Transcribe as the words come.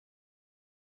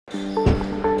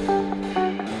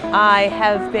I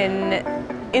have been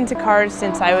into cars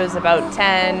since I was about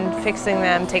 10, fixing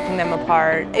them, taking them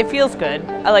apart. It feels good.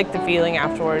 I like the feeling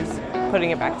afterwards,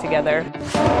 putting it back together.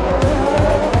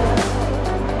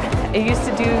 I used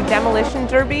to do demolition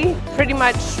derby. Pretty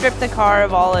much strip the car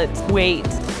of all its weight,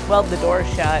 weld the door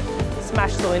shut,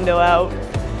 smash the window out.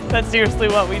 That's seriously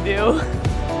what we do.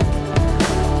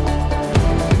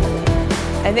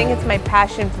 I think it's my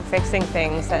passion for fixing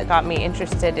things that got me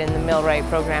interested in the Millwright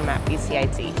program at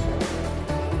BCIT.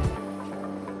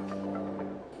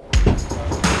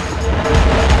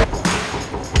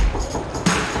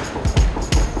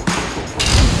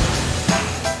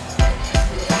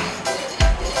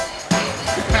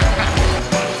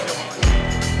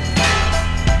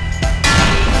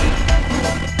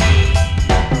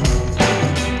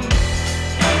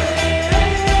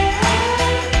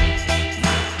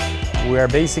 We are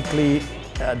basically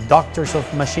doctors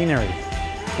of machinery.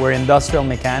 We're industrial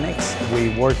mechanics.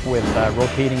 We work with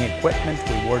rotating equipment,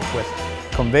 we work with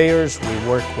conveyors, we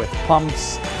work with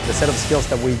pumps. The set of skills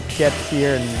that we get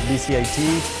here in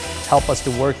BCIT help us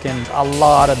to work in a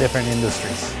lot of different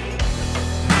industries.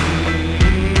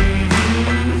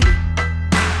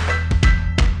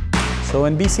 So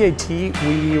in BCIT,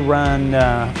 we run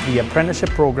the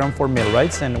apprenticeship program for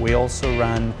millwrights, and we also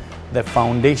run the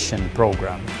foundation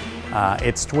program.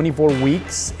 It's 24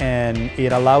 weeks, and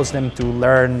it allows them to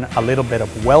learn a little bit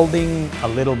of welding, a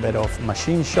little bit of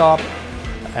machine shop,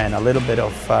 and a little bit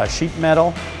of sheet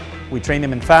metal. We train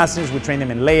them in fasteners, we train them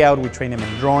in layout, we train them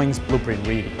in drawings, blueprint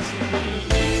readings.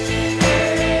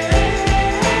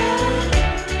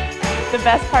 The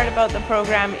best part about the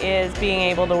program is being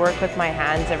able to work with my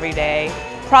hands every day.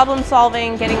 Problem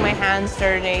solving, getting my hands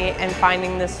dirty, and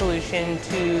finding the solution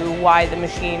to why the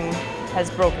machine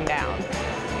has broken down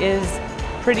is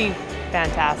pretty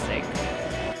fantastic.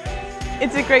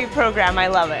 It's a great program, I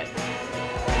love it.